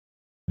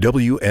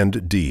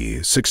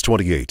W+D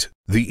 628,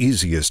 the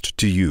easiest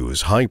to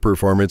use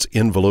high-performance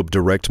envelope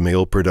direct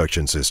mail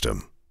production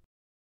system.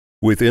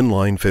 With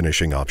inline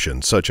finishing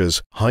options such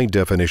as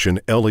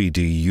high-definition LED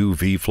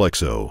UV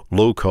flexo,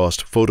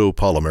 low-cost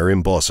photopolymer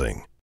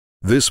embossing,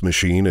 this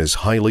machine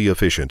is highly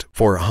efficient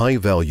for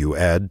high-value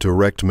add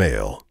direct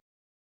mail.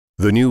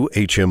 The new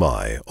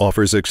HMI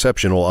offers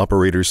exceptional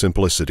operator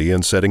simplicity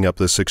in setting up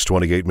the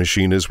 628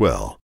 machine as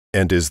well,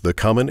 and is the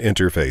common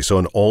interface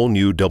on all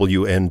new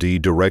W+D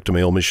direct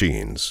mail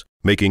machines,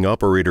 making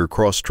operator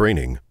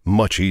cross-training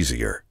much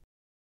easier.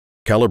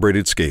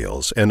 Calibrated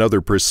scales and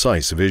other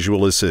precise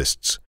visual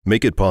assists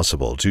make it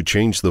possible to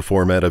change the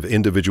format of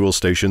individual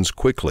stations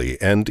quickly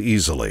and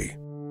easily.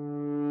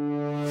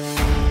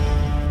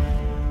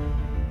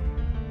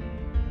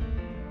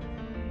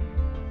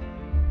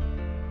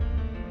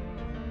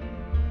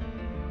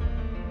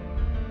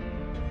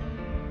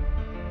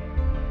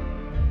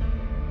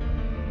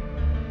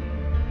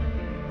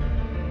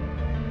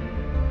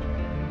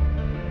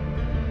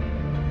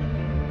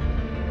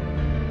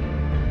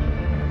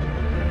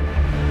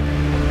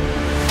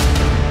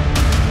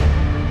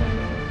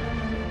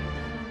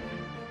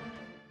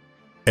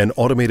 An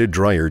automated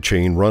dryer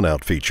chain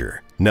runout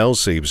feature now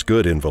saves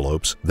good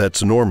envelopes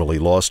that's normally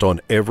lost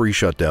on every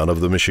shutdown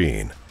of the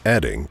machine,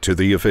 adding to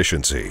the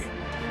efficiency.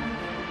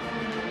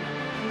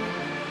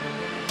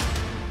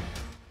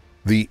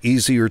 The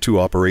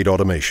easier-to-operate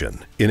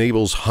automation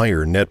enables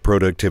higher net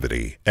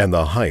productivity and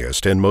the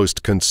highest and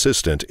most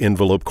consistent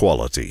envelope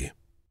quality.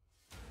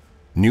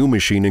 New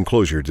machine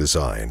enclosure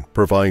design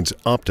provides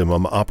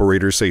optimum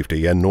operator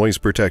safety and noise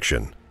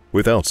protection,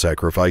 without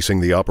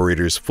sacrificing the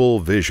operator's full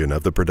vision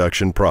of the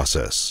production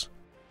process.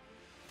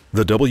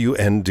 The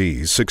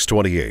W+D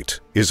 628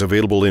 is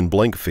available in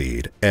blank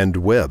feed and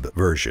web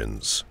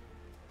versions.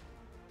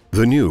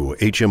 The new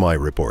HMI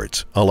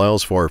reports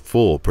allows for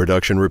full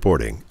production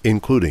reporting,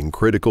 including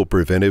critical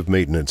preventive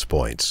maintenance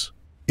points.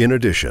 In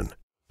addition,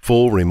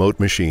 full remote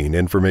machine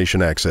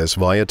information access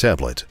via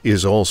tablet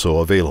is also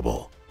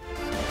available.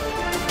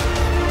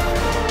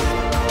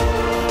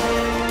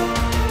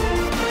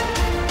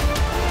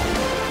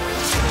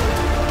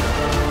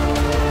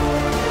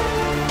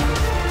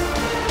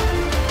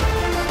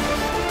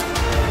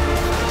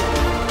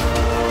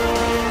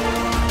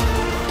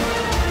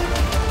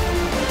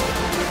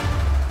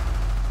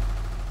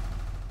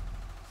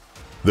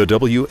 The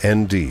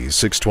W+D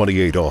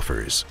 628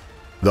 offers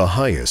the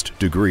highest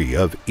degree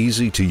of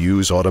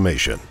easy-to-use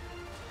automation,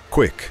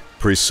 quick,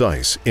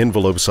 precise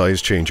envelope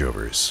size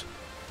changeovers,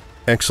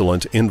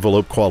 excellent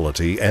envelope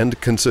quality and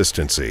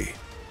consistency,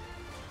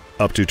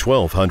 up to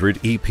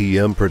 1200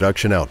 EPM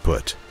production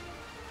output,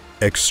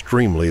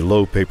 extremely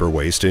low paper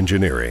waste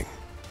engineering.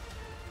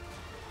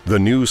 The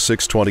new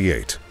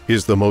 628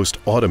 is the most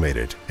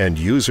automated and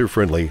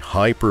user-friendly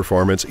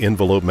high-performance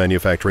envelope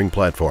manufacturing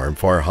platform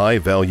for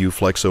high-value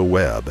flexo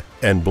web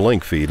and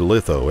blank feed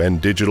litho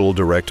and digital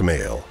direct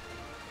mail.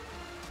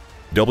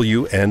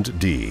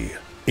 W+D,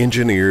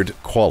 engineered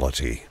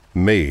quality,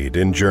 made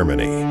in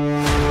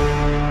Germany.